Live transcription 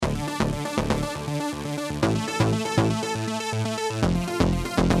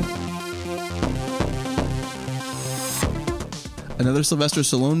Another Sylvester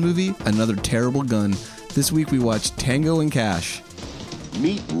Stallone movie, another terrible gun. This week we watched Tango and Cash.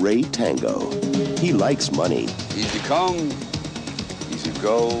 Meet Ray Tango. He likes money. Easy come, easy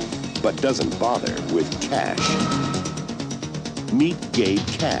go. But doesn't bother with cash. Meet Gabe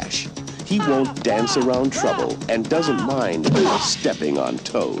Cash. He won't dance around trouble and doesn't mind stepping on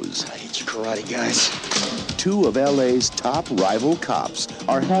toes. I hate you karate guys. Two of LA's top rival cops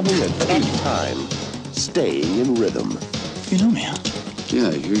are having a tough time staying in rhythm. You know me, huh? Yeah,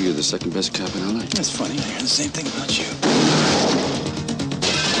 I hear you're the second best cop in LA. That's funny. I hear the same thing about you.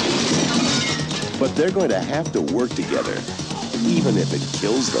 But they're going to have to work together, even if it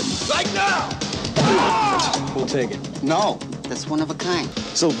kills them. Like now! We'll take it. No, that's one of a kind.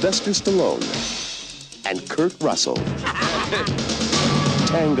 Sylvester Stallone and Kurt Russell.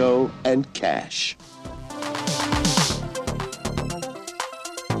 Tango and Cash.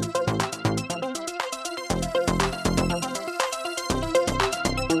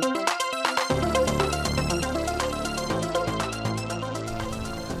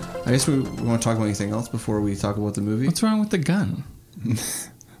 I guess we want to talk about anything else before we talk about the movie. What's wrong with the gun?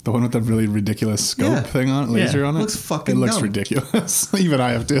 The one with the really ridiculous scope thing on it, laser on it? Looks fucking It looks dumb. ridiculous. Even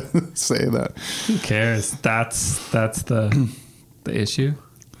I have to say that. Who cares? That's the issue.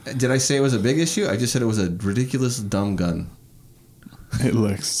 Did I say it was a big issue? I just said it was a ridiculous, dumb gun. It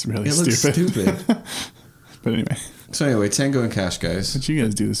looks really It looks stupid. But anyway, So anyway, Tango and Cash, guys. what you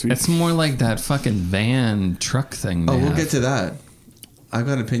guys do this week? It's more like that fucking van truck thing. Oh, they we'll have. get to that. I've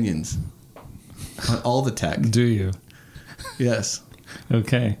got opinions on all the tech. Do you? Yes.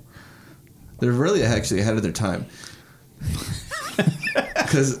 Okay. They're really actually ahead of their time.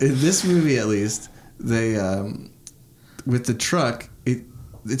 Because in this movie, at least, they with the truck,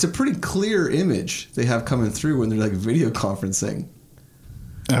 it's a pretty clear image they have coming through when they're like video conferencing.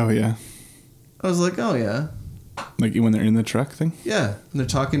 Oh, yeah. I was like, oh yeah, Like when they're in the truck thing? yeah. And they're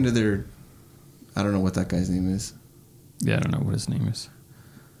talking to their, I don't know what that guy's name is. Yeah, I don't know what his name is.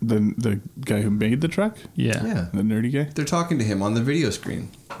 The guy who made the truck? Yeah. Yeah, The nerdy guy? they're talking to him on the video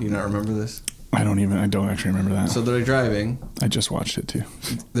screen. You not remember this? I don't actually remember that. So they're driving. I just watched it too.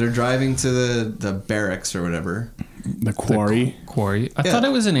 They're driving to the barracks or whatever. The quarry. Quarry. I Yeah. thought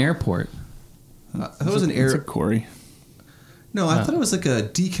it was an airport. I thought it was an It's a air. quarry. No, I thought it was like a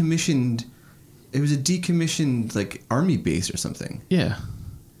decommissioned. It was a decommissioned like army base or something. Yeah.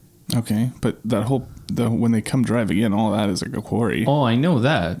 Okay, but that whole when they come driving in, all that is like a quarry. Oh, I know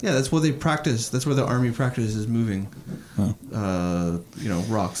that. Yeah, that's where they practice. That's where the army practices moving. Oh.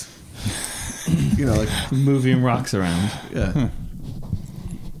 Rocks. Like Moving rocks around. yeah.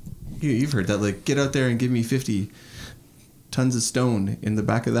 You've heard that. Like, get out there and give me 50 tons of stone in the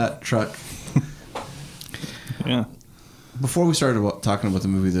back of that truck. Yeah. Before we started talking about the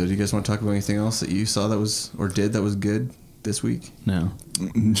movie, though, do you guys want to talk about anything else that you saw that was or did that was good this week? No.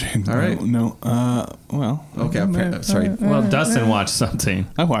 All right. No. Well. Okay. Sorry. Well, Dustin watched something.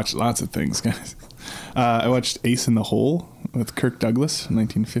 I watched lots of things, guys. I watched Ace in the Hole with Kirk Douglas,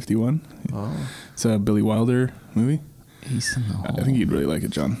 1951. Oh. It's a Billy Wilder movie. Ace in the Hole. I think you'd really like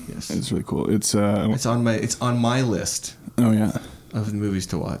it, John. Yes. It's really cool. It's It's on my list oh yeah, of movies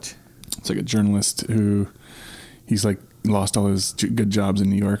to watch. it's like a journalist who he's like lost all his good jobs in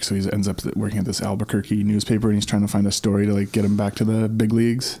New York, so he ends up working at this Albuquerque newspaper, and he's trying to find a story to like get him back to the big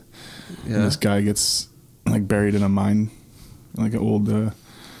leagues. Yeah. And this guy gets like buried in a mine, like an old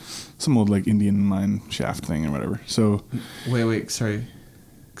some old like Indian mine shaft thing or whatever. So Wait, sorry.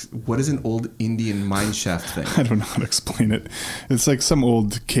 What is an old Indian mine shaft thing? I don't know how to explain it. It's like some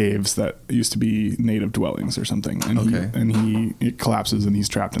old caves that used to be native dwellings or something, and Okay. it collapses and he's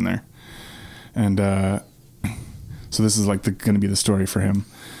trapped in there. And so this is like going to be the story for him.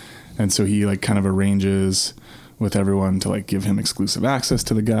 And so he like kind of arranges with everyone to like give him exclusive access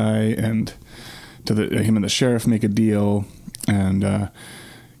to the guy, and to him and the sheriff make a deal, and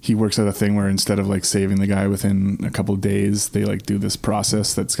he works out a thing where instead of like saving the guy within a couple of days, they like do this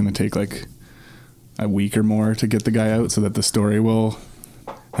process that's going to take like a week or more to get the guy out, so that the story will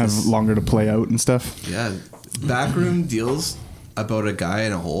have longer to play out and stuff. Yeah. Backroom deals about a guy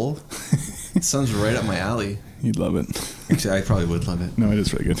in a hole. It sounds right up my alley. You'd love it. Actually, I probably would love it. No, it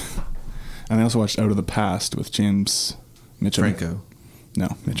is really good. And I also watched Out of the Past with James Mitchum. Franco. No,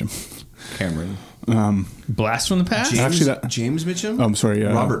 Mitchum. Cameron. Blast from the Past? James Mitchum? Oh, I'm sorry.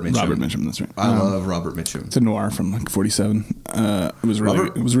 Robert Mitchum. Robert Mitchum, that's right. I love Robert Mitchum. It's a noir from like 47. It was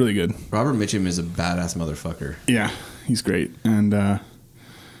really good. Robert Mitchum is a badass motherfucker. Yeah, he's great. And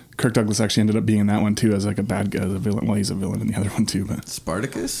Kirk Douglas actually ended up being in that one too as like a bad guy, as a villain. Well, he's a villain in the other one too, but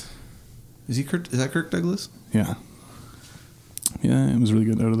Spartacus? Is that Kirk Douglas? yeah. Yeah, it was really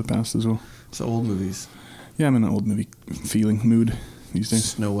good. Out of the Past as well. It's old movies. Yeah, I'm in an old movie feeling mood these days.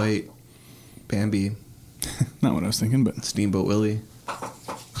 Snow White, Bambi, Not what I was thinking, but Steamboat Willie.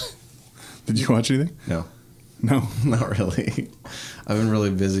 did you watch anything? No, No. not really. I've been really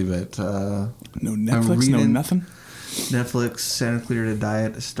busy, but No Netflix, no reading- nothing? Netflix Santa Clarita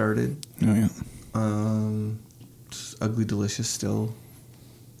Diet started. Oh, yeah. Ugly Delicious still.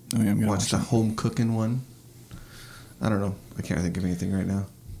 Oh, yeah, I'm going to watch Watched a that. home cooking one. I don't know. I can't think of anything right now.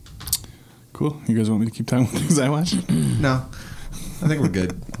 Cool. You guys want me to keep talking about things I watch? No, I think we're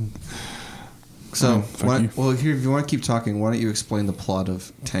good. So, fuck you. well, here, if you want to keep talking, why don't you explain the plot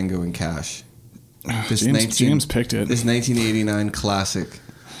of Tango and Cash? James picked it. This 1989 classic.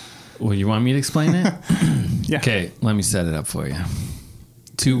 Well, you want me to explain it? Yeah. Okay, let me set it up for you.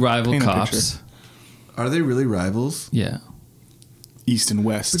 Two rival Paint a cops. picture. Are they really rivals? Yeah. East and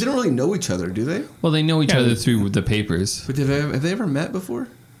West. But they don't really know each other, do they? Well, they know each Yeah, other they- through the papers. But have they ever met before?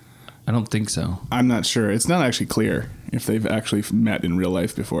 I don't think so. I'm not sure. It's not actually clear if they've actually met in real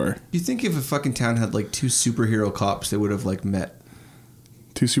life before. You think if a fucking town had like two superhero cops, they would have like met?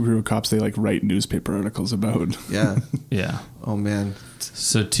 Two superhero cops they like write newspaper articles about. Yeah. Yeah. Oh man.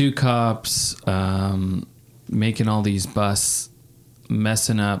 So two cops making all these busts,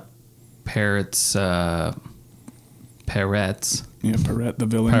 messing up Parrott's. Yeah, Perrette, the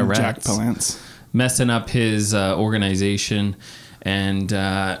villain, Perrette. Jack Palance. Messing up his organization, and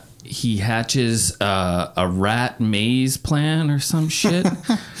he hatches a rat maze plan or some shit.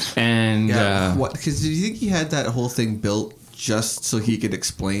 And Yeah. What? Because do you think he had that whole thing built just so he could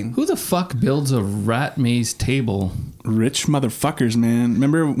explain? who the fuck builds a rat maze table? Rich motherfuckers, man.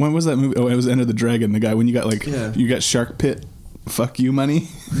 Remember when was that movie? Oh, it was Enter the Dragon. The guy when you got like Yeah. you got Shark Pit, fuck you money.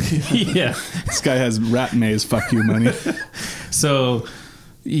 Yeah. This guy has rat maze, fuck you money. So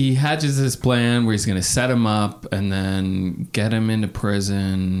he hatches this plan where he's going to set him up and then get him into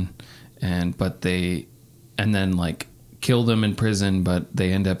prison, and then like kill them in prison, but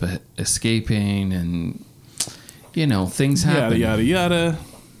they end up escaping, and you know things happen. Yada yada yada.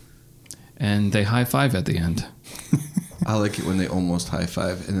 And they high five at the end. I like it when they almost high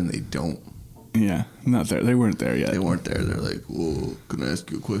five and then they don't. Yeah, not there. They weren't there yet. They weren't there. They're like, "Whoa, can I ask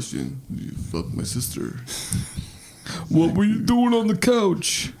you a question? Did you fuck my sister?" What were you doing on the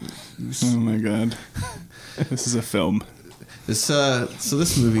couch? Oh my god. This is a film. This so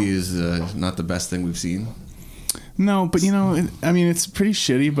this movie is not the best thing we've seen. No, but you know, I mean, it's pretty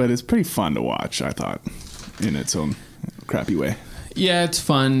shitty, but it's pretty fun to watch. I thought, in its own crappy way. Yeah, it's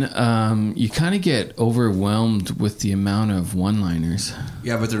fun. You kind of get overwhelmed with the amount of one-liners.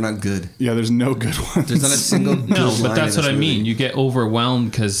 Yeah, but they're not good. Yeah, there's no good ones. There's not a single. No, good but line that's in what I this mean. movie. You get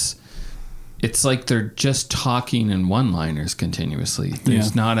overwhelmed because it's like they're just talking in one-liners continuously. There's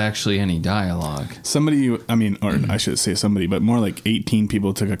Yeah. not actually any dialogue. Somebody, I mean, or I should say somebody, but more like 18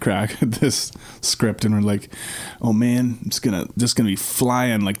 people took a crack at this script and were like, "Oh man, it's just gonna be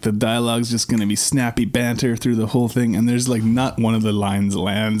flying. Like the dialogue's just gonna be snappy banter through the whole thing." And there's like not one of the lines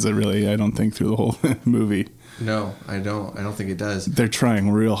lands. I don't think through the whole movie. No, I don't. I don't think it does. They're trying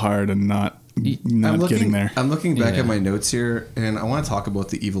real hard and not getting there. I'm looking back Yeah. at my notes here, and I want to talk about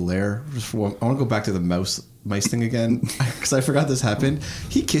the evil lair. I want to go back to the mice thing again because I forgot this happened.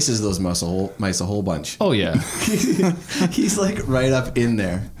 He kisses those mice a whole bunch. Oh, yeah. He's like right up in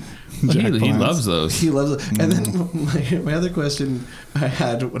there. Well, Jack he Palance. loves those. He loves it. And then my other question I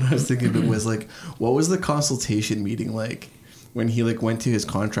had when I was thinking of it was like, what was the consultation meeting like when he like went to his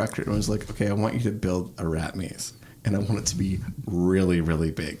contractor and was like, "Okay, I want you to build a rat maze, and I want it to be really,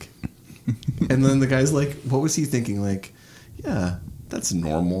 really big." And then the guy's like, what was he thinking? Like, yeah, that's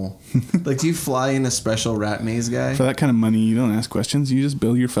normal. Like, do you fly in a special rat maze guy? For that kind of money, you don't ask questions. You just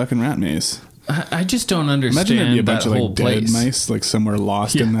build your fucking rat maze. I just don't understand Imagine there'd be a bunch that of whole like dead place. mice, like somewhere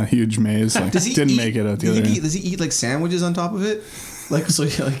lost in that huge maze. Like, didn't make it out the other end. Does he eat like sandwiches on top of it? Like, so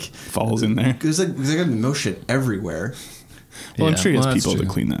he like Falls in there. there's like mouse shit everywhere. Well, I'm Yeah, sure he has well, that's people to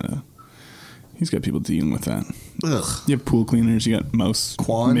true. clean that up. He's got people dealing with that. Ugh. You have pool cleaners. You got mouse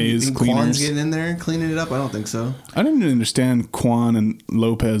maze Think cleaners. Quan's getting in there and cleaning it up? I don't think so. I didn't understand Quan and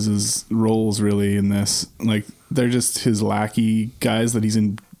Lopez's roles really in this. Like they're just his lackey guys that he's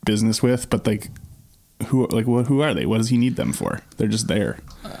in business with. But like, who are they? What does he need them for? They're just there.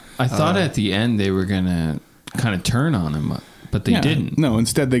 I thought at the end they were going to kind of turn on him, but they Yeah. didn't. No,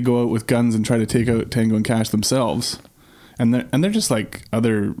 instead they go out with guns and try to take out Tango and Cash themselves. And they're just like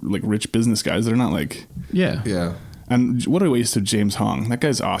other like rich business guys. They're not like Yeah. Yeah. And what a waste of James Hong. That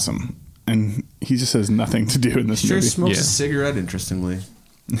guy's awesome. And he just has nothing to do in this Sure movie. smokes Yeah. a cigarette, interestingly.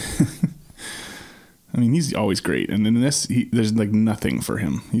 I mean, he's always great. And in this, there's like nothing for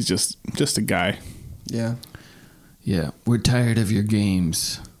him. He's just a guy. Yeah. Yeah. We're tired of your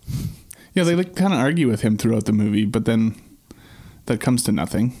games. Yeah, they like kind of argue with him throughout the movie, but then that comes to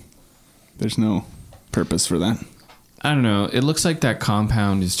nothing. There's no purpose for that. I don't know. It looks like that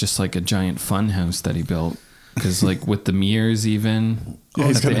compound is just like a giant fun house that he built. Because like with the mirrors even. Yeah,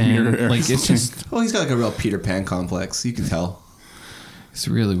 he's at got the a mirror. end, like it's just, Oh, he's got like a real Peter Pan complex. You can tell. it's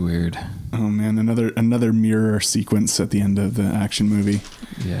really weird. Oh man, another mirror sequence at the end of the action movie.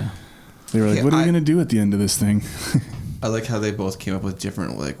 Yeah. They were like, Yeah, what are we going to do at the end of this thing? I like how they both came up with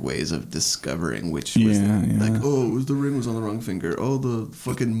different like ways of discovering which was Yeah, yeah. like, oh, it was the ring was on the wrong finger. Oh, the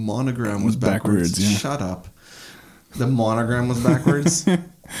fucking monogram was backwards. Backwards, yeah. Shut up. The monogram was backwards.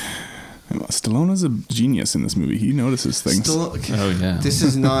 Stallone is a genius in this movie. He notices things. Oh, yeah. This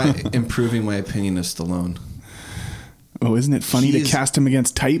is not improving my opinion of Stallone. Oh, isn't it funny He to is- cast him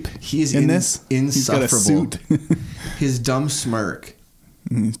against type? He is in this. insufferable. He's got a suit. His dumb smirk.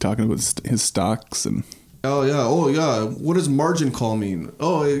 And he's talking about his stocks and Oh yeah. What does margin call mean?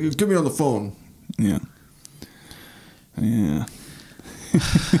 Oh, give me on the phone. yeah.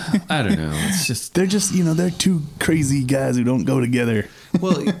 I don't know. It's just, They're just they're two crazy guys who don't go together.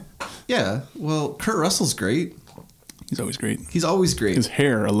 Well, yeah. Well, Kurt Russell's great. He's always great. He's always great. His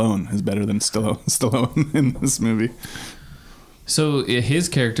hair alone is better than Stallone in this movie. so his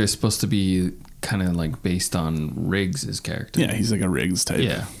character is supposed to be kind of like based on Riggs' character. Yeah, he's like a Riggs type.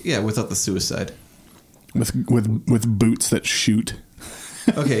 Yeah. Yeah, without the suicide. With boots that shoot.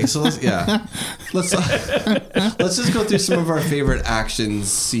 Okay, so let's just go through some of our favorite action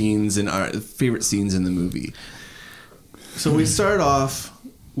scenes and our favorite scenes in the movie. So we start off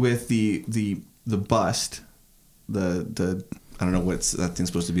with the bust, the I don't know what's that thing's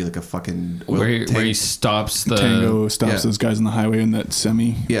supposed to be, like a fucking oil Where he tank. stops the, Tango stops yeah. those guys on the highway in that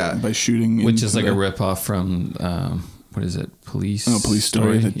semi. Yeah. By shooting. which is into like a the- ripoff from, What is it? Police Police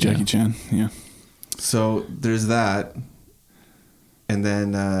Story. That Yeah. Jackie Chan. Yeah. So there's that, and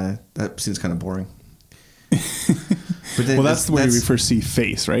then that seems kind of boring. But then Well, that's the way we first see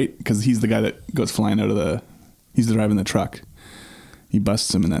Face, right? Because he's the guy that goes flying out of the. He's driving the truck. He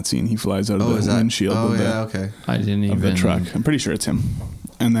busts him in that scene. He flies out of Oh, is the that? windshield Oh, of, yeah, okay. I didn't of even. the truck. I'm pretty sure it's him.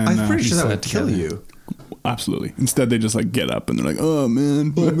 And then I'm pretty sure that said would kill together. you. absolutely. Instead, they just like get up and they're like, "Oh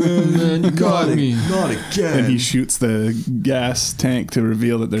man, Man, you got me. Not again. And he shoots the gas tank to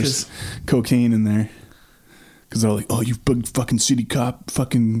reveal that there's 'Cause- cocaine in there. Because they're like, "Oh, you big fucking city cop,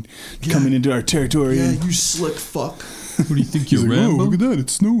 fucking coming into our territory." Yeah, And you slick fuck. What do you think he's like, "Oh, look at that!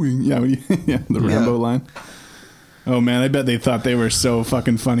 It's snowing." Yeah, yeah, the Rambo line. Oh man, I bet they thought they were so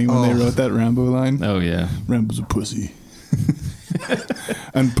fucking funny when they wrote that Rambo line. Oh, yeah. Rambo's a pussy.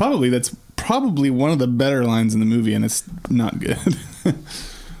 And that's probably one of the better lines in the movie, and it's not good.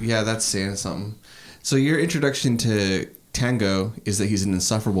 Yeah, that's saying something. So your introduction to Tango is that he's an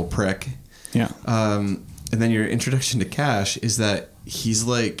insufferable prick. Yeah. And then your introduction to Cash is that he's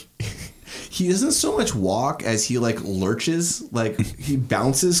like, he doesn't so much walk as he like lurches, like he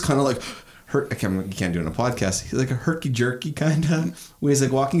bounces, kind of like you can't do it on a podcast. He's like a herky jerky kind of when he's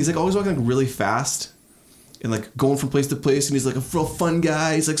like walking. He's like always walking like really fast and like going from place to place. And he's like a real fun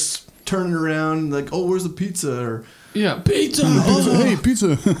guy. He's like turning around like, oh, where's the pizza? Or Yeah, pizza. Hey,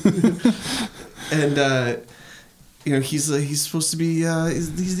 pizza. and he's supposed to be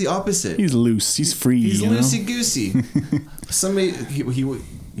he's the opposite. He's loose. He's free. He's you know? loosey goosey. Somebody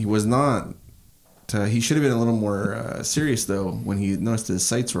he was not. He should have been a little more serious though when he noticed his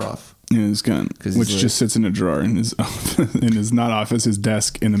sights were off. Yeah, his gun, 'Cause which he's like- just sits in a drawer in his his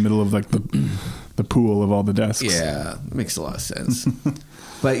desk in the middle of like the pool of all the desks. Yeah, makes a lot of sense.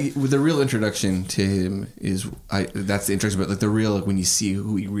 But the real introduction to him is that's the introduction. But like the real when you see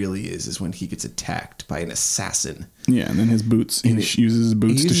who he really is when he gets attacked by an assassin. Yeah, and then his boots. He uses his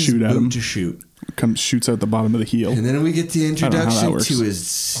boots He to uses shoot his at boot him. to shoot. Shoots out the bottom of the heel. And then we get the don't know how that introduction works. to his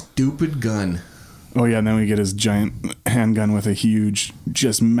stupid gun. Oh yeah, and then we get his giant handgun with a huge,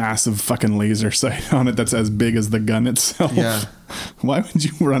 just massive fucking laser sight on it that's as big as the gun itself. Yeah. Why would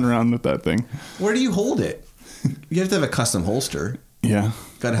you run around with that thing? Where do you hold it? You have to have a custom holster. Yeah.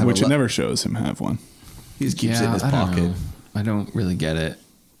 Gotta have Which a it never shows him have one. He just keeps it in his I don't pocket. know. I don't really get it.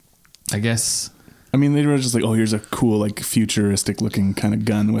 I guess. I mean, they were just like, oh, here's a cool, like, futuristic looking kind of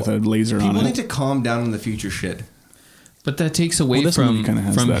gun with a laser on People it. need to calm down on the future shit. But that takes away Well, this movie kinda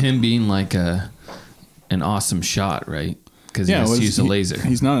has from that. him being like an awesome shot, right? Because he has well, to use a he- laser.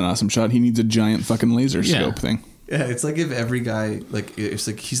 He's not an awesome shot. He needs a giant fucking laser Yeah. scope thing. Yeah, it's like if every guy it's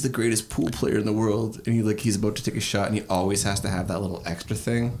like he's the greatest pool player in the world, and he's about to take a shot, and he always has to have that little extra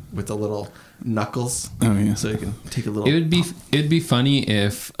thing with the little knuckles. Oh, yeah. so he can take a little. It'd be funny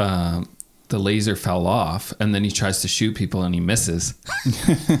if the laser fell off and then he tries to shoot people and he misses.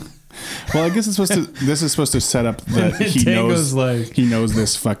 Well, I guess it's supposed to. This is supposed to set up that he Tango's knows like- he knows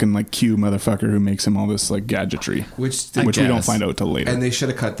this fucking like Q motherfucker who makes him all this like gadgetry, Which we don't guess. find out till later. and they should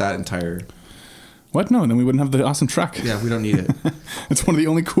have cut that entire. What? No, then we wouldn't have the awesome truck. Yeah, we don't need it. It's one of the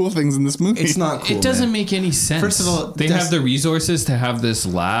only cool things in this movie. It's not cool. It doesn't man. make any sense. First of all, they that's- have the resources to have this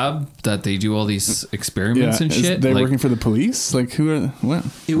lab that they do all these Yeah, experiments and shit. they're Like, working for the police. Like who are what?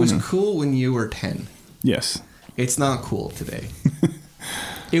 It was I don't know. cool when you were 10. Yes. It's not cool today.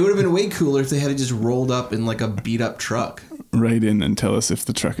 It would have been way cooler if they had just rolled up in like a beat up truck. Write in and tell us if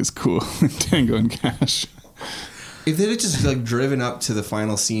the truck is cool. Tango and Cash. If they had just like driven up to the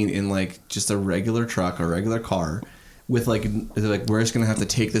final scene in like just a regular truck, a regular car, with like we're just gonna have to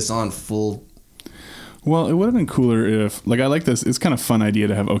take this on full. Well, it would have been cooler if, like, I like this. It's kind of fun idea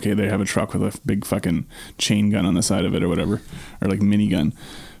to have. Okay, they have a truck with a big fucking chain gun on the side of it or whatever, or like minigun.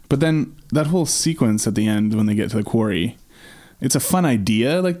 But then that whole sequence at the end when they get to the quarry, it's a fun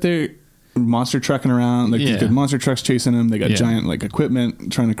idea. Like they're monster trucking around, like Yeah. these good monster trucks chasing them. They got Yeah. giant like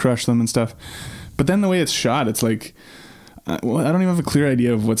equipment trying to crush them and stuff. But then the way it's shot, it's like, well, I don't even have a clear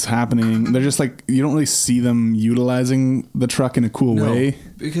idea of what's happening. They're just like, you don't really see them utilizing the truck in a cool way.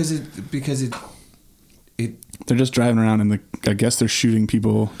 because it They're just driving around and I guess they're shooting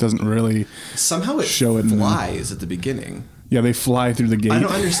people. Doesn't really somehow it show it in the- flies at the beginning. Yeah, they fly through the gate. I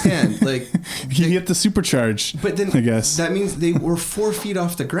don't understand. Like You get the supercharge. but then I guess. that means they were 4 feet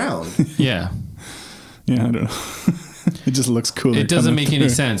off the ground. yeah. Yeah, I don't know. It just looks cool. It doesn't make any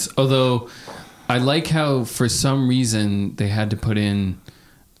sense. Although I like how for some reason they had to put in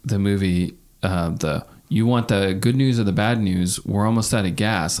the movie you want the good news or the bad news? We're almost out of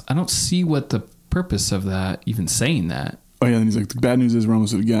gas. I don't see what the purpose of that even saying that. Oh yeah, and he's like, the bad news is we're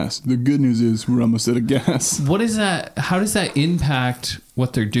almost out of gas. The good news is we're almost out of gas. What is that? How does that impact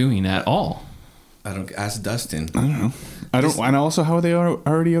what they're doing at all? I don't ask Dustin. I don't know. And also, how are they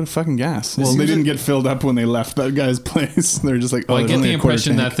already out of fucking gas? Well, they seems didn't like- get filled up when they left that guy's place. They're just like, oh, Well, I there's get only the a quarter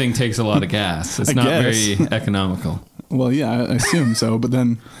impression that tank. thing takes a lot of gas. It's I not guess. very economical. Well, yeah, I assume so. But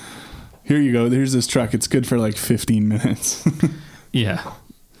then, here you go. There's this truck. It's good for like 15 minutes. Yeah.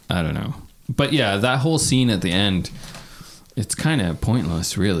 I don't know. But yeah, that whole scene at the end, it's kind of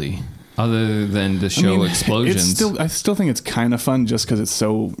pointless, really. Other than to show explosions. I still think it's kind of fun just because it's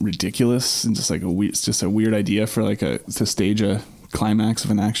so ridiculous and just like it's just a weird idea for like to stage a climax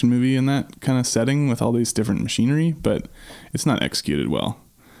of an action movie in that kind of setting with all these different machinery, but it's not executed well.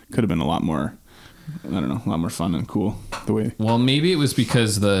 Could have been a lot more, I don't know, a lot more fun and cool the way. Well, maybe it was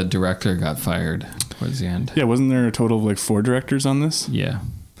because the director got fired towards the end. Yeah, wasn't there a total of like 4 directors on this? Yeah.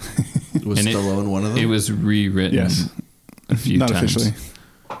 Was And Stallone one of them? It was rewritten Yes. a few Not times. officially.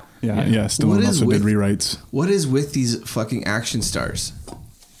 Yeah, Yeah. Stallone What is also with- did rewrites. What is with these fucking action stars?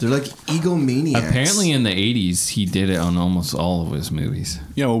 They're like egomaniacs. Apparently in the 80s, he did it on almost all of his movies.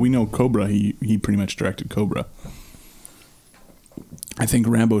 Yeah, well, we know Cobra. He pretty much directed Cobra. I think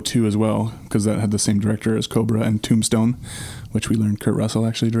Rambo 2 as well, because that had the same director as Cobra, and Tombstone, which we learned Kurt Russell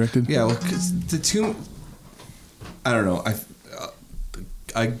actually directed. Yeah, well, because I don't know.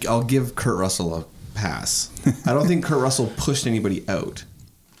 I'll give Kurt Russell a pass. I don't think Kurt Russell pushed anybody out.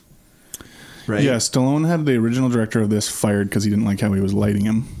 Right? Yeah, Stallone had the original director of this fired because he didn't like how he was lighting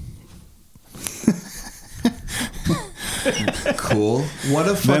him. Cool. What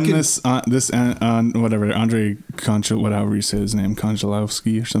a Then fucking... whatever, Andrei whatever you say his name,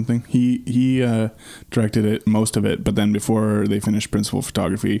 Konchalovsky or something. He directed it, most of it, but then before they finished principal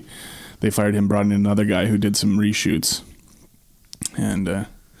photography, they fired him, brought in another guy who did some reshoots. And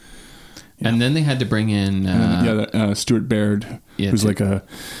And then they had to bring in... Stuart Baird, yeah, who's to- like a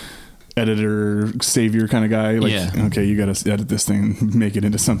editor savior kind of guy. Like, Yeah. okay, you got to edit this thing, and make it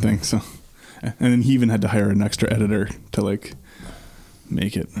into something. So, and then he even had to hire an extra editor to like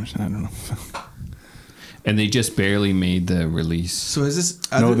make it. I don't know. and they just barely made the release. So is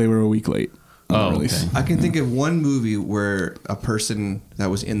this... No, they were a week late. on the Oh, release. okay. I can think of one movie where a person that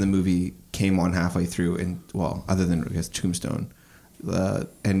was in the movie came on halfway through and, well, other than, I guess, Tombstone,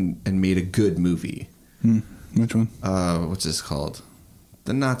 and made a good movie. Which one? What's this called?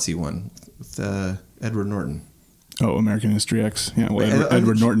 The Nazi one with Edward Norton. Oh, American History X. Yeah, well, Wait,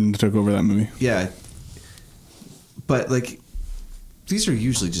 Edward Norton took over that movie. Yeah. But, like, these are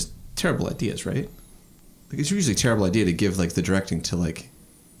usually just terrible ideas, right? Like, it's usually a terrible idea to give, like, the directing to, like,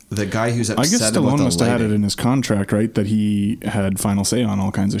 the guy who's I upset guess about Stallone the must have had it lighting. in his contract, right? That he had final say on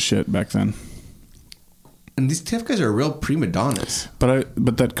all kinds of shit back then. And these tough guys are real prima donnas. But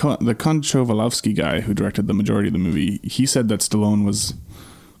the Konchalovsky guy who directed the majority of the movie, he said that Stallone was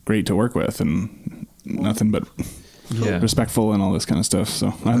great to work with and nothing but Yeah. respectful and all this kind of stuff.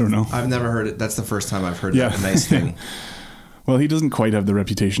 So I don't know. I've never heard it. That's the first time I've heard Yeah. that nice thing. Well, he doesn't quite have the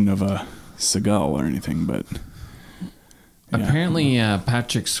reputation of Seagal or anything, but yeah. Apparently,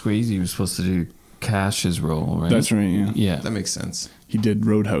 Patrick Swayze was supposed to do Cash's role, right? That's right. Yeah. Yeah. That makes sense. He did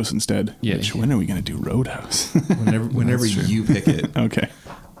Roadhouse instead. Yeah, Which, yeah. when are we going to do Roadhouse? Whenever That's true. you pick it. Okay.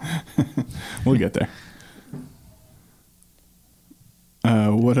 We'll get there.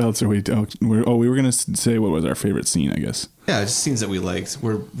 What else are we? We were going to say what was our favorite scene, I guess. Yeah, just scenes that we liked.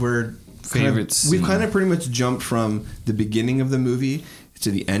 We're Favorite we've scene. kind of pretty much jumped from the beginning of the movie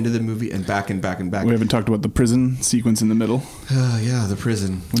to the end of the movie and back and back and back. We haven't talked about the prison sequence in the middle Yeah, the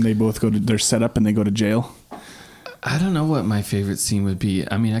prison. when they both they're set up and they go to jail. I don't know what my favorite scene would be.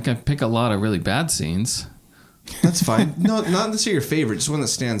 I mean, I can pick a lot of really bad scenes. That's fine. No, not necessarily your favorite, just one that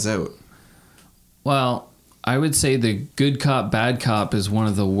stands out. Well, I would say the good cop, bad cop is one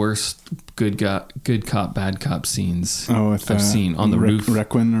of the worst good cop, bad cop scenes I've seen on the roof.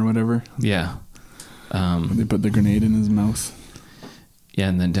 Requin or whatever. Yeah. They put the grenade in his mouth. Yeah,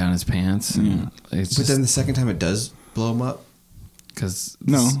 and then down his pants. And it's But just then the second time it does blow him up. because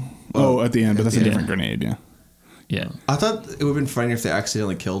No. At the end, but that's a Yeah. different grenade, yeah. yeah, I thought it would have been funnier if they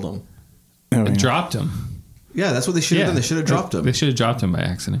accidentally killed him. Oh, yeah. dropped him. Yeah, that's what they should have done. They should have dropped him. They should have dropped him by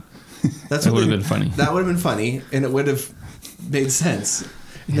accident. That's That what would they- have been funny. That would have been funny, and it would have made sense.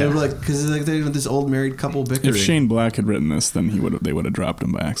 They were like, because like they have this old married couple bickering. If Shane Black had written this, then they would have dropped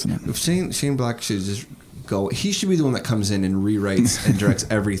him by accident. If Shane Black should just go, he should be the one that comes in and rewrites and directs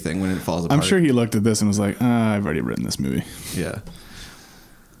everything when it falls apart. I'm sure he looked at this and was like, I've already written this movie. Yeah.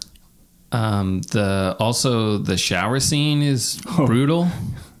 The shower scene is Oh. brutal.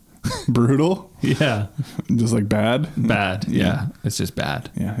 Brutal? Yeah, Just like bad? bad. Yeah, it's just bad.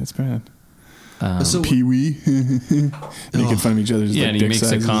 Yeah, it's bad. So Pee-wee. Making fun of each other. Just Yeah, like and he dick makes a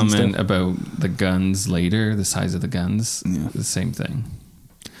sizes and comment stuff. about the guns later, the size of the guns. Yeah. The same thing.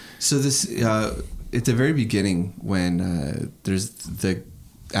 So this at the very beginning when there's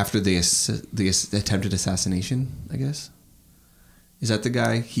after the attempted assassination, I guess. Is that the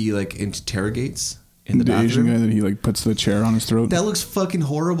guy he like interrogates in the bathroom? Asian guy that he like puts the chair on his throat. That looks fucking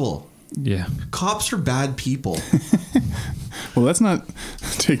horrible. Yeah. Cops are bad people. Well, let's not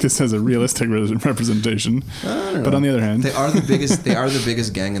take this as a realistic representation. But on the other hand, They are the biggest. They are the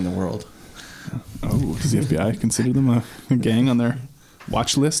biggest gang in the world. does the FBI consider them a gang on their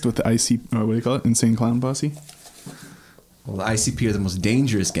watch list with the what do you call it? Insane Clown Posse? Well, the ICP are the most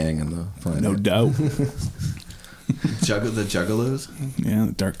dangerous gang on the planet. No doubt. The Juggalos. Yeah,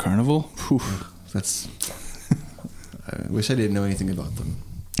 the Dark Carnival. Whew. That's. I wish I didn't know anything about them.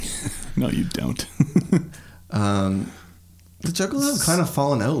 No, you don't. The Juggalos have kind of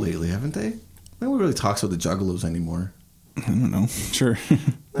fallen out lately, haven't they? Nobody really talks about the Juggalos anymore. I don't know. Sure.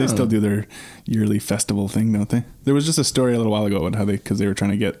 They still do their yearly festival thing, don't they? There was just a story a little while ago about how because they were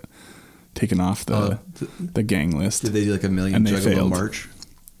trying to get taken off the gang list. Did they do like a million And they Juggalo failed. march?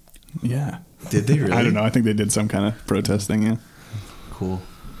 Yeah. Did they really? I don't know. I think they did some kind of protest thing, yeah. Cool.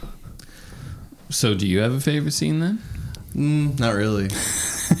 So, do you have a favorite scene then? Not really.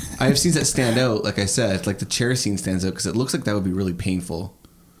 I have scenes that stand out. Like I said, like the chair scene stands out because it looks like that would be really painful.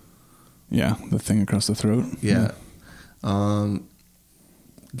 Yeah, the thing across the throat. Yeah.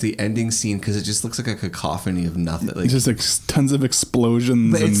 The ending scene because it just looks like a cacophony of nothing. Like, Just like tons of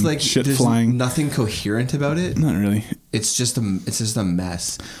explosions but and it's like shit there's flying. nothing coherent about it. Not really. It's just a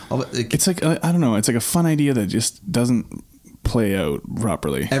mess. It's like, I don't know. It's like a fun idea that just doesn't play out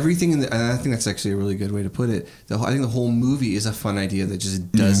properly. Everything and I think that's actually a really good way to put it. I think the whole movie is a fun idea that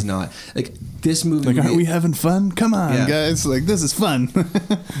just does not like this movie. Like, aren't we having fun? Come on, Yeah. guys. Like, this is fun.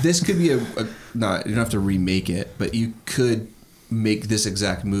 This could be not. You don't have to remake it, but you could make this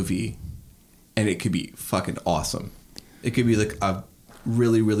exact movie, and it could be fucking awesome. It could be like a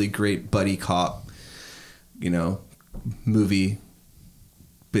really, really great buddy cop, movie.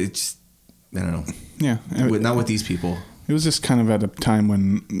 But it's just, I don't know. Yeah. Not with these people. It was just kind of at a time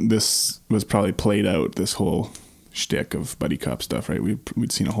when this was probably played out, this whole shtick of buddy cop stuff, right?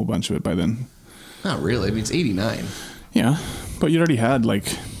 We'd seen a whole bunch of it by then. Not really. I mean, it's 89. Yeah, but you already had like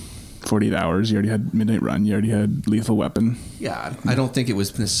 48 Hours. You already had Midnight Run. You already had Lethal Weapon. Yeah, I don't think it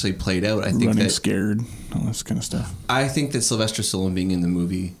was necessarily played out. I think Running that Scared, all this kind of stuff. I think that Sylvester Stallone being in the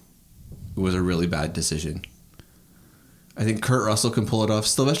movie was a really bad decision. I think Kurt Russell can pull it off.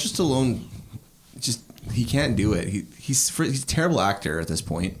 Sylvester Stallone he can't do it. He's a terrible actor at this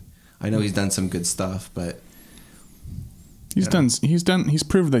point. I know he's done some good stuff, but He's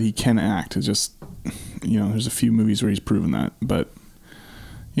proved that he can act. It's just, there's a few movies where he's proven that, but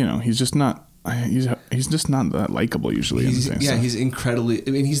he's just not. He's just not that likable usually. he's incredibly.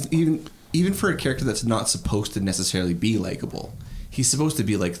 I mean, he's even for a character that's not supposed to necessarily be likable. He's supposed to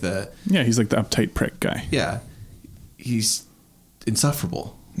be like he's like the uptight prick guy. Yeah, he's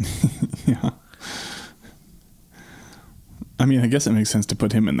insufferable. Yeah. I mean, I guess it makes sense to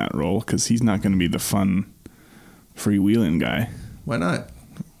put him in that role because he's not going to be the fun, freewheeling guy. Why not?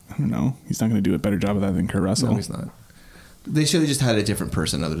 I don't know. He's not going to do a better job of that than Kurt Russell. No, he's not. They should have just had a different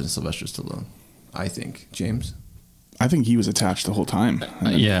person other than Sylvester Stallone. I think. James? I think he was attached the whole time.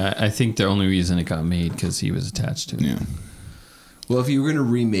 Yeah, I think the only reason it got made because he was attached to it. Yeah. Well, if you were going to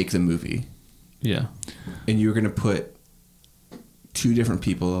remake the movie Yeah. and you were going to put two different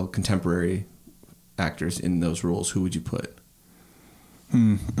people, contemporary actors, in those roles, who would you put?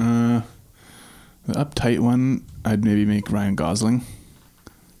 The uptight one, I'd maybe make Ryan Gosling.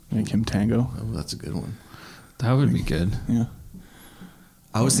 Make him Tango. Oh, that's a good one. That would be good. Yeah.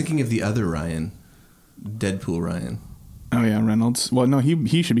 I was thinking of the other Ryan, Deadpool Ryan. Oh yeah, Reynolds. Well, no,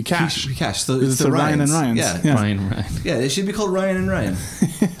 he should be Cash. He should be Cash. So It's it's the the Ryan and Ryans. Ryans. Yeah. Ryan. Yeah, it should be called Ryan and Ryan.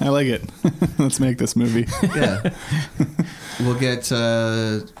 I like it. Let's make this movie. Yeah. We'll get,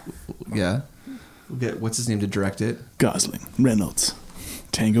 we'll get, what's his name to direct it? Gosling, Reynolds,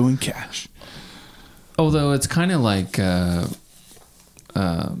 Tango and Cash. Although it's kind of like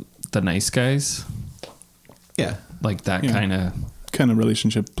The Nice Guys. Yeah. Like that Yeah. kind of... Kind of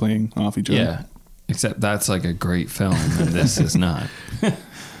relationship playing off each other. Yeah. Except that's like a great film and this is not.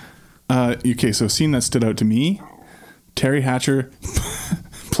 Okay, so a scene that stood out to me, Terry Hatcher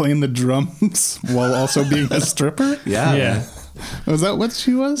playing the drums while also being a stripper. Yeah. Yeah. Man. Was that what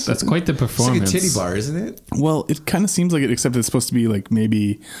she was? That's quite the It's like performance. a titty bar, isn't it? Well, it kind of seems like it, except it's supposed to be like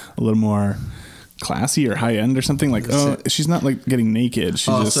maybe a little more classy or high end or something. Like, oh, she's not like getting naked. She's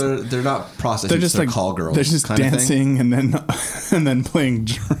Oh, just so they're not prostitutes. they're just like call girls. They're just kind of thing? dancing and then playing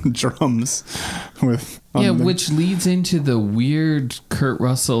drums with. Yeah, which leads into the weird Kurt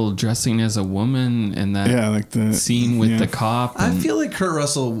Russell dressing as a woman and that like the scene with yeah. the cop. I and feel like Kurt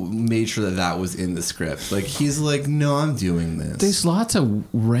Russell made sure that was in the script. Like, he's like, no, I'm doing this. there's lots of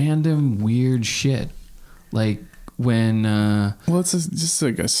random weird shit. Like when... Well, it's just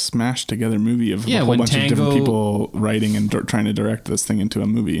like a smashed together movie of Yeah, a whole when bunch of different Tango- people writing and trying to direct this thing into a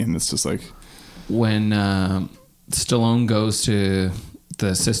movie, and it's just like when Stallone goes to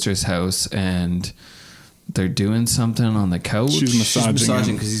the sister's house and they're doing something on the couch. She's massaging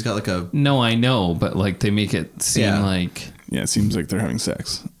him. because he's got like a... No, I know, but like they make it seem Yeah. like... yeah, it seems like they're having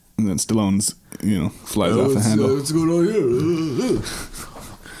sex, and then Stallone's flies off the handle. What's going on here?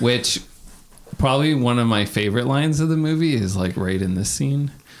 Which probably one of my favorite lines of the movie is like right in this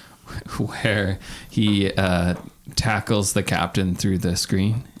scene where he tackles the captain through the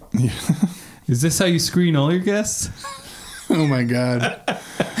screen. Yeah. Is this how you screen all your guests? Oh my god,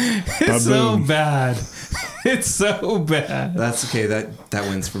 It's so Ba-boom. bad. It's so bad. That's okay. That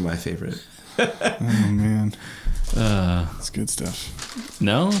wins for my favorite. Oh man, it's good stuff.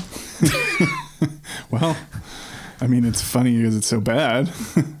 No? Well, I mean, it's funny because it's so bad.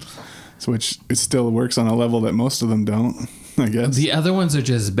 So which it still works on a level that most of them don't, I guess. The other ones are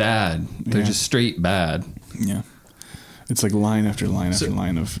just bad. They're Yeah. just straight bad. Yeah. It's like line after line after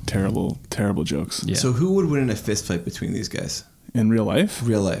line of terrible, terrible jokes. Yeah. So who would win in a fist fight between these guys? In real life,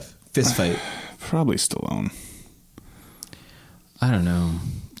 Real life. Fist fight. probably Stallone. I don't know.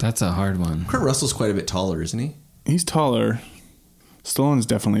 That's a hard one. Kurt Russell's quite a bit taller, isn't he? He's taller. Stallone's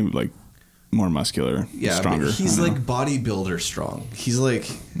definitely like more muscular, Yeah, stronger. but he's I like don't bodybuilder strong. He's like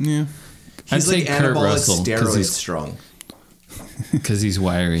know. I'd he's say like Kurt anabolic Russell, 'cause steroid he's- strong. Because he's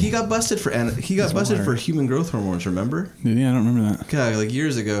wiry. He got busted for wired. human growth hormones. Remember? Yeah, I don't remember that. Yeah, like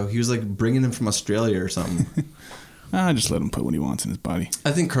years ago, he was like bringing them from Australia or something. I just let him put what he wants in his body.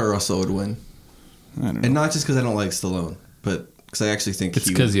 I think Kurt Russell would win, I don't know. and not just because I don't like Stallone, but because I actually think It's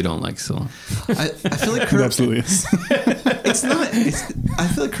he because would. you don't like Stallone. I feel like It Kurt. absolutely is. It's not. I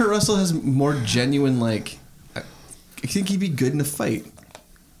feel like Kurt Russell has more genuine like. I think he'd be good in a fight.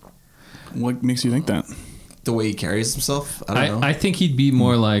 What makes you think that? The way he carries himself. I don't know. I think he'd be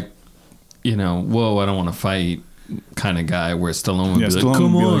more like, whoa, I don't want to fight kind of guy where Stallone would Yeah, be Stallone like,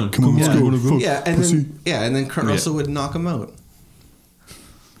 come would be on, like, come on, let's go, let's go. Yeah, and Pussy. then Kurt Yeah. Russell would knock him out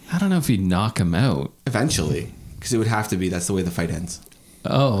I don't know if he'd knock him out. eventually, because it would have to be. That's the way the fight ends.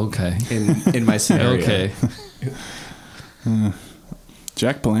 Oh, okay. In my scenario. Okay.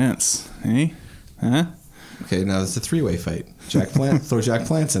 Jack Palance, eh? Huh? Okay. Now it's a three-way fight. Jack Plant. Throw Jack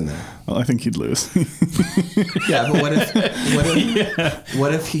Plants in there. Well, I think he'd lose. Yeah, but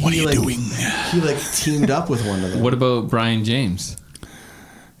what if he like doing? he like teamed up with one of them? What about Brian James?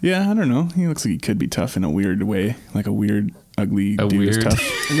 Yeah, I don't know. He looks like he could be tough in a weird way, like a weird, ugly A dude is weird-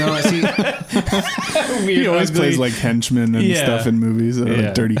 tough. No, I see. He always plays like henchmen and Yeah. stuff in movies, or Yeah.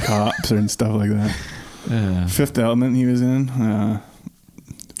 like dirty cops and stuff like that. Fifth Element he was in.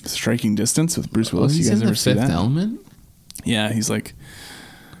 Striking Distance with Bruce Willis. He's you guys in ever the see Fifth that? Element? Yeah, he's like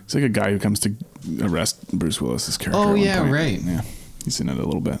He's like a guy who comes to arrest Bruce Willis's character. Oh, at one yeah, point. right. Yeah, he's in it a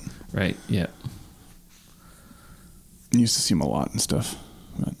little bit. Right. Yeah. You used to see him a lot and stuff.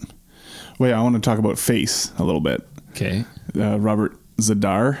 But, wait, I want to talk about Face a little bit. Okay. Robert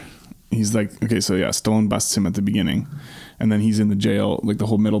Zadar. He's like, okay, so yeah, Stallone busts him at the beginning, and then he's in the jail, like the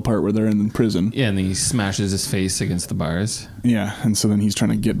whole middle part where they're in prison. Yeah, and then he smashes his face against the bars. Yeah, and so then he's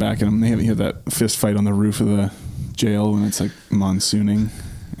trying to get back at him. They had that fist fight on the roof of the jail when it's like monsooning,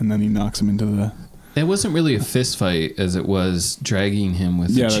 and then he knocks him into the... It wasn't really a fist fight as it was dragging him with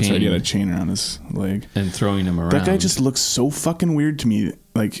Yeah, a that's chain right. He had a chain around his leg. and throwing him around. That guy just looks so fucking weird to me.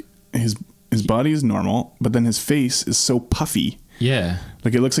 Like, his body is normal, but then his face is so puffy. Yeah.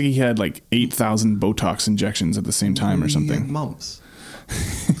 Like, it looks like he had like 8,000 Botox injections at the same time or He something. had mumps.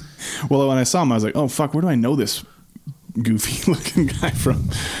 Well, when I saw him, I was like, oh, fuck, where do I know this goofy looking guy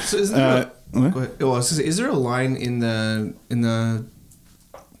from? So is there what? go ahead. Oh, I was gonna say, is there a line in the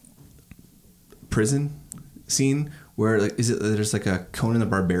prison scene where like there's like a Conan the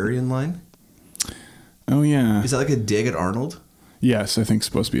Barbarian line? Oh, yeah. Is that like a dig at Arnold? Yes, I think it's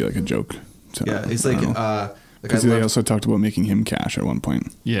supposed to be like a joke. So, Yeah, it's like because they also talked about making him cash at one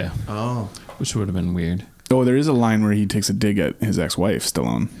point. Yeah. oh Which would have been weird. Oh, there is a line where he takes a dig at his ex-wife,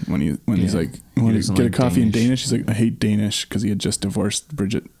 Stallone, when he's Yeah. like, He "Want to doesn't get like a coffee in Danish. Danish?" He's like, "I hate Danish," because he had just divorced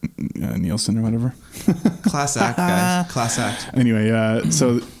Bridget Nielsen or whatever. class act, guys, class act. Anyway,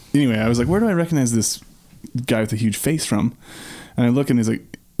 I was like, where do I recognize this guy with a huge face from? And I look, and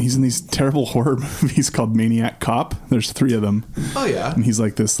he's in these terrible horror movies called Maniac Cop. There's 3 of them. Oh yeah, And he's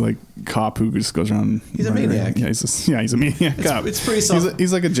like this like cop who just goes around. He's a murdering. maniac. Yeah, he's a maniac cop. it's pretty solid.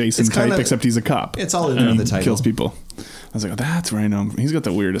 He's like a Jason It's type, kinda- except he's a cop. it's all in And the he title. kills people. I was like, oh, that's where I know him. He's got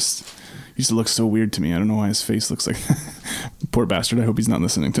the weirdest. He used to look so weird to me. I don't know why his face looks like. Poor bastard. I hope he's not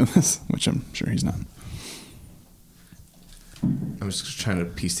listening to this, which I'm sure he's not. I'm just trying to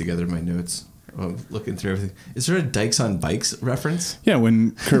piece together my notes. I'm looking through everything. Is there a Dykes on Bikes reference? Yeah,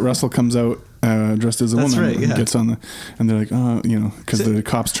 when Kurt Russell comes out dressed as a That's woman, right, and yeah. gets on and they're like, oh, because So- the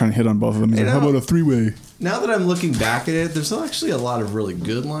cop's trying to hit on both of them. He's You like, how know- about a 3-way? Now that I'm looking back at it, there's actually a lot of really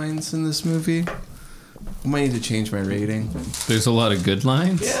good lines in this movie. I might need to change my rating. There's a lot of good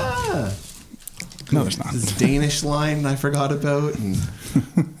lines. Yeah. No, there's not. This Danish line I forgot about. And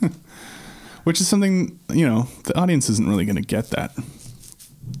Which is something, the audience isn't really going to get that.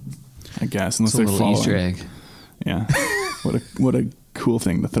 I guess, unless It's a they little follow. Easter egg. Yeah. What a cool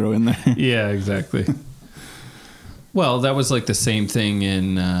thing to throw in there. Yeah, exactly. Well, that was like the same thing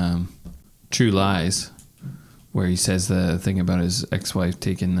in True Lies, where he says the thing about his ex-wife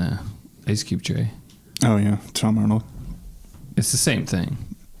taking the ice cube tray. Oh, yeah. Tom Arnold. It's the same thing.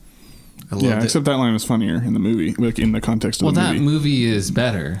 I loved Yeah, it. except that line was funnier in the movie, like in the context of Well, the that movie. movie is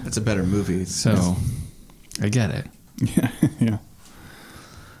better, It's a better movie. so I get it. Yeah, yeah.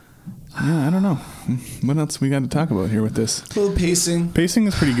 Yeah, I don't know. What else we got to talk about here with this? A little pacing. Pacing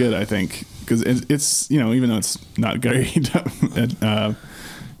is pretty good, I think, because it's even though it's not great,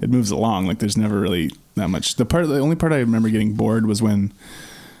 it moves along. Like there's never really that much. The only part I remember getting bored was when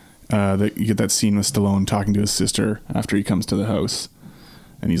you get that scene with Stallone talking to his sister after he comes to the house,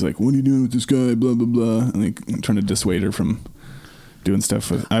 and he's like, "What are you doing with this guy?" Blah blah blah, and like trying to dissuade her from doing stuff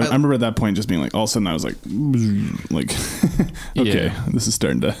with. I remember at that point just being like, all of a sudden I was like, okay, Yeah. this is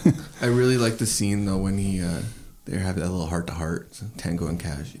starting to. I really like the scene though when they have that little heart to heart, Tango and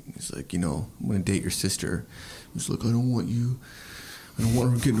Cash. He's like, I'm gonna date your sister. He's like, I don't want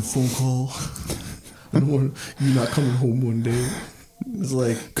her getting a phone call. I don't want you not coming home one day. It's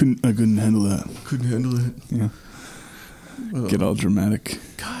like I couldn't handle that. couldn't handle it. Yeah. Ugh. Get all dramatic.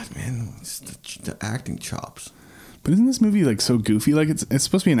 God, man, it's the acting chops. But isn't this movie like so goofy? Like it's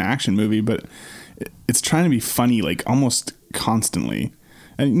supposed to be an action movie, but it's trying to be funny like almost constantly,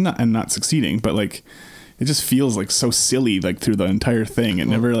 and not succeeding. But like it just feels like so silly like through the entire thing. It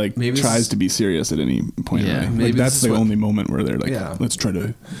never like maybe this tries is- to be serious at any point. Yeah, Really. maybe Like, this that's is the what- only moment where they're like, Yeah. let's try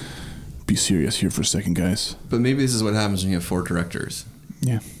to be serious here for a second, guys. But maybe this is what happens when you have 4 directors.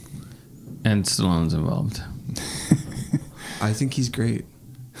 Yeah. And Stallone's involved. I think he's great.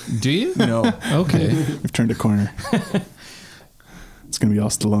 Do you? No. Okay. We've turned a corner. It's gonna be all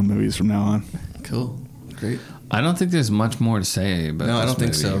Stallone movies from now on. Cool. Great. I don't think there's much more to say about No, I this don't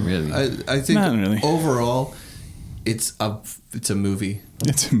think so. movie, really. I think Not really. overall, it's a movie.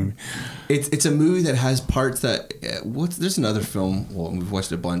 It's a movie. It's a movie that has parts that there's another film. Well, we've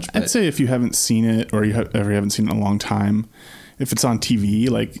watched a bunch. But I'd say if you haven't seen it or you haven't seen it in a long time, if it's on TV,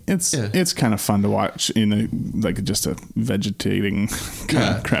 like it's kind of fun to watch in just a vegetating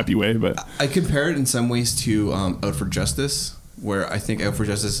kind of crappy way. But I compare it in some ways to Out for Justice, where I think Out for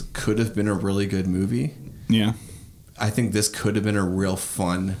Justice could have been a really good movie. yeah, I think this could have been a real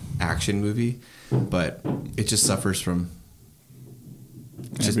fun action movie, but it just suffers from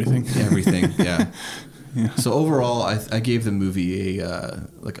Everything. Everything, yeah. Yeah. So overall, I gave the movie a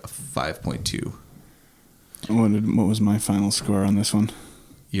 5.2. What was my final score on this one?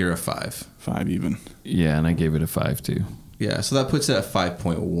 You're a 5. 5 even. Yeah, and I gave it a 5 too. Yeah, so that puts it at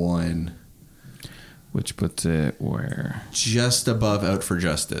 5.1. Which puts it where? Just above Out for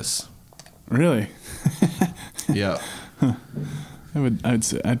Justice. Really? Yeah. I'd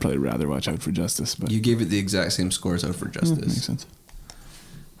say I'd probably rather watch Out for Justice, but You gave it the exact same score as Out for makes Justice. sense.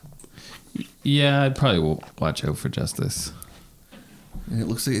 Yeah, I'd probably watch Out for Justice. And it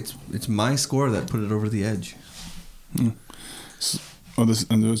looks like it's my score that put it over the edge. Oh, this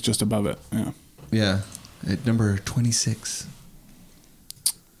and it was just above it. Yeah. Yeah, at number 26.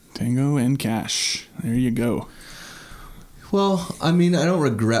 Tango and Cash. There you go. Well, I mean, I don't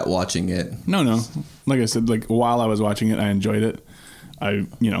regret watching it. No. Like I said, like while I was watching it, I enjoyed it. I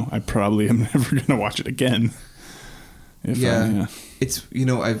probably am never gonna watch it again. Yeah. It's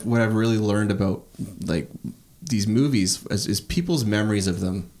what I've really learned about like these movies is people's memories of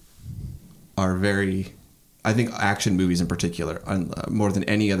them are very. I think action movies in particular, more than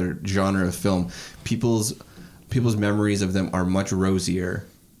any other genre of film, people's memories of them are much rosier.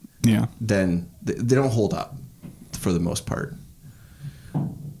 Yeah. Than they don't hold up for the most part. I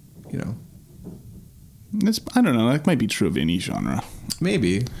don't know. That might be true of any genre.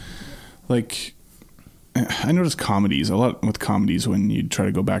 Maybe. Like, I notice comedies a lot with comedies when you try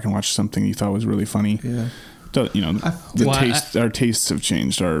to go back and watch something you thought was really funny. Yeah. Our tastes have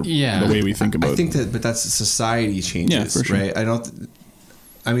changed. The way we think about. I think that, but that's society changes, Yeah, for sure. right?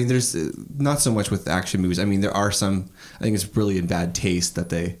 I mean, there's not so much with action movies. I mean, there are some. I think it's really in bad taste that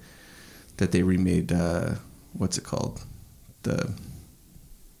they remade. What's it called?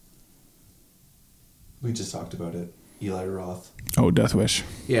 We just talked about it. Eli Roth. Oh, Death Wish.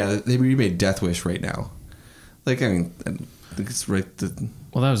 Yeah, they remade Death Wish right now. Like, I mean, I think it's right.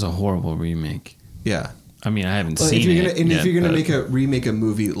 Well, that was a horrible remake. Yeah. I mean, I haven't Well, seen it. If you're gonna remake a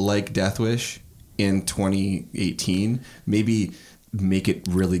movie like Death Wish in 2018, maybe make it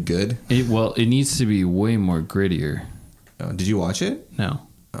really good. It needs to be way more grittier. Oh, did you watch it? No.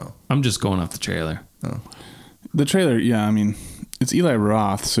 Oh. I'm just going off the trailer. Oh. The trailer, yeah. I mean, it's Eli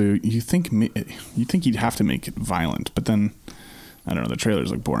Roth, so you think he'd have to make it violent, but then I don't know. The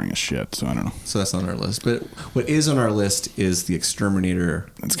trailers look boring as shit, so I don't know. So that's on our list. But what is on our list is The Exterminator.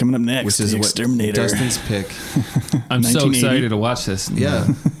 That's coming up next. Which is The what Exterminator. Dustin's pick. I'm so 1980. excited to watch this. Yeah.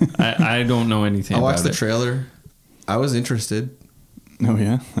 I don't know anything I about watched the it. trailer. I was interested. Oh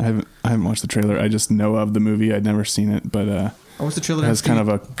yeah, I haven't watched the trailer. I just know of the movie. I'd never seen it, but I watched the trailer. it has kind of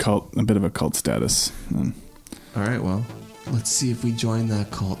a bit of a cult status. All right, well, let's see if we join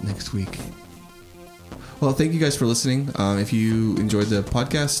that cult next week. Well, thank you guys for listening. If you enjoyed the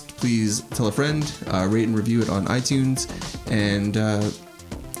podcast, please tell a friend, rate and review it on iTunes, and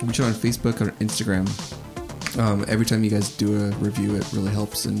reach out on Facebook or Instagram. Every time you guys do a review, it really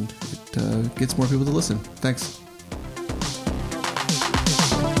helps and it gets more people to listen. Thanks.